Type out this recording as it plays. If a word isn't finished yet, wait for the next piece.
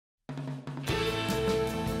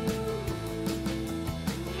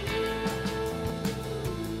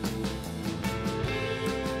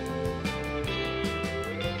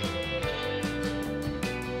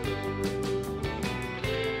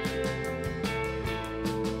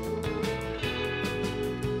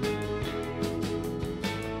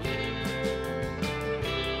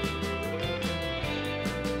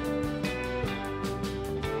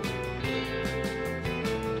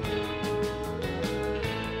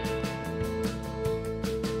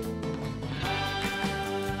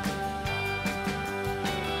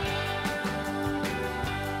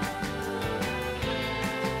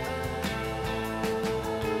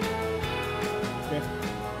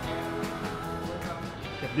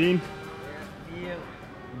Dean.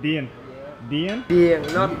 Dean. Dean. Dean,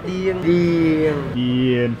 not Dean. Dean.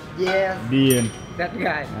 Dean. Yes. Dean. That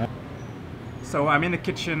guy. So I'm in the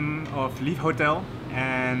kitchen of LiefHotel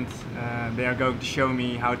and they are going to show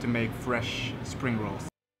me how to make fresh spring rolls.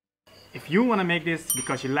 If you want to make this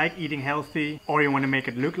because you like eating healthy, or you want to make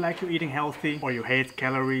it look like you're eating healthy, or you hate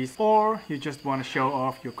calories, or you just want to show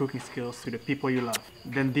off your cooking skills to the people you love,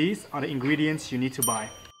 then these are the ingredients you need to buy.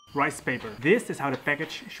 Rice paper. This is how the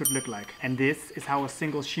package should look like. And this is how a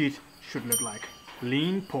single sheet should look like.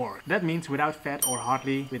 Lean pork. That means without fat or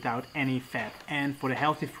hardly without any fat. And for the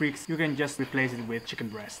healthy freaks, you can just replace it with chicken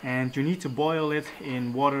breast. And you need to boil it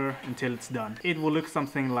in water until it's done. It will look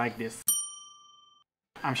something like this.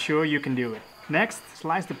 I'm sure you can do it. Next,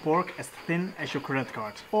 slice the pork as thin as your credit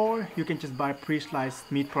card. Or you can just buy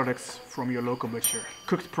pre-sliced meat products from your local butcher.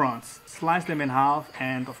 Cooked prawns. Slice them in half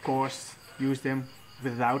and of course use them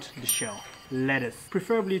without the shell. Lettuce.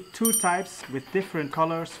 Preferably 2 types with different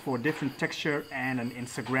colors for different texture and an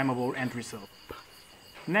Instagrammable end result.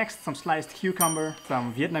 Next, some sliced cucumber,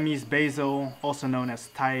 some Vietnamese basil, also known as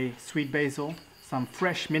Thai sweet basil, some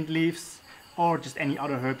fresh mint leaves, or just any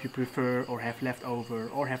other herb you prefer or have left over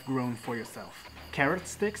or have grown for yourself. Carrot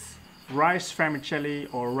sticks, rice vermicelli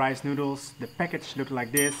or rice noodles. The package look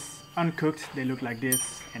like this. Uncooked, they look like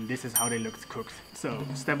this, and this is how they look cooked. So,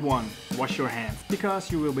 step 1, wash your hands, because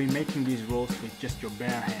you will be making these rolls with just your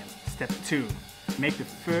bare hands. Step 2, make the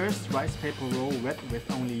first rice paper roll wet with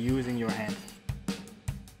only using your hand.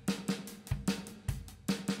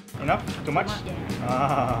 Enough? Too much?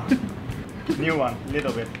 Ah, new one,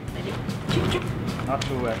 little bit. Not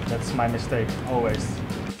too wet, that's my mistake, always.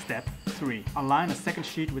 Step 3. Align a second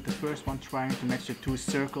sheet with the first one, trying to match the 2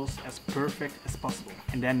 circles as perfect as possible.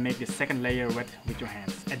 And then make the second layer wet with your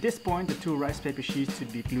hands. At this point, the 2 rice paper sheets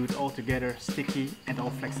should be glued all together, sticky and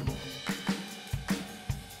all flexible.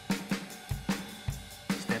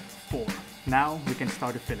 Step 4. Now we can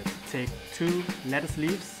start to fill it. Take 2 lettuce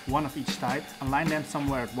leaves, 1 of each type, align them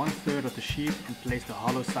somewhere at 1/3 of the sheet and place the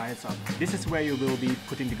hollow sides up. This is where you will be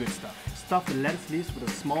putting the good stuff. Stuff the lettuce leaves with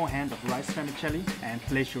a small hand of rice vermicelli and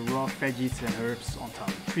place your raw veggies and herbs on top.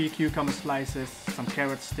 3 cucumber slices, some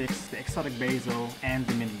carrot sticks, the exotic basil and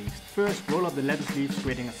the mint leaves. First, roll up the lettuce leaves,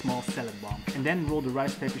 creating a small salad bomb, and then roll the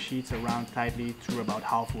rice paper sheets around tightly through about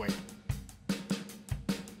halfway.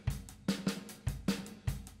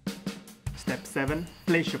 Step 7.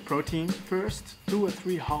 Place your protein. First, 2 or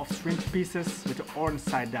 3 half shrimp pieces with the orange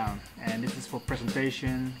side down. And this is for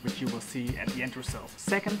presentation, which you will see at the end result.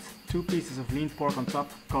 Second, 2 pieces of lean pork on top,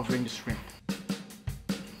 covering the shrimp.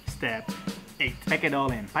 Step 8. Pack it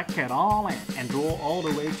all in. Pack it all in. And roll all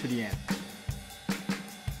the way to the end.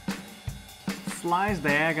 Slice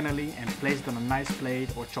diagonally and place it on a nice plate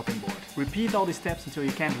or chopping board. Repeat all these steps until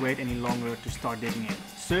you can't wait any longer to start digging in.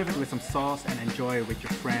 Serve it with some sauce and enjoy it with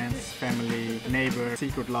your friends, family, neighbor,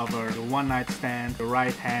 secret lover, the one-night stand, the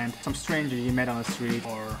right hand, some stranger you met on the street,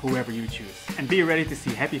 or whoever you choose. And be ready to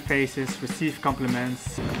see happy faces, receive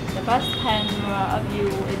compliments. The first time of you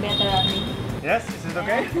is better than me. Yes? Is it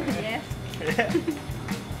okay? Yes.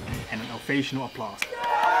 And an ovation applause.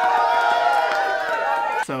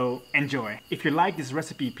 So enjoy. If you like this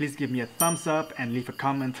recipe, please give me a thumbs up and leave a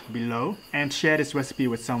comment below. And share this recipe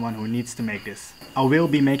with someone who needs to make this. I will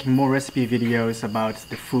be making more recipe videos about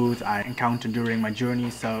the food I encountered during my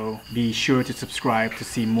journey, so be sure to subscribe to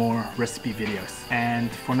see more recipe videos.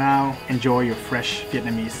 And for now, enjoy your fresh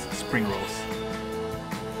Vietnamese spring rolls.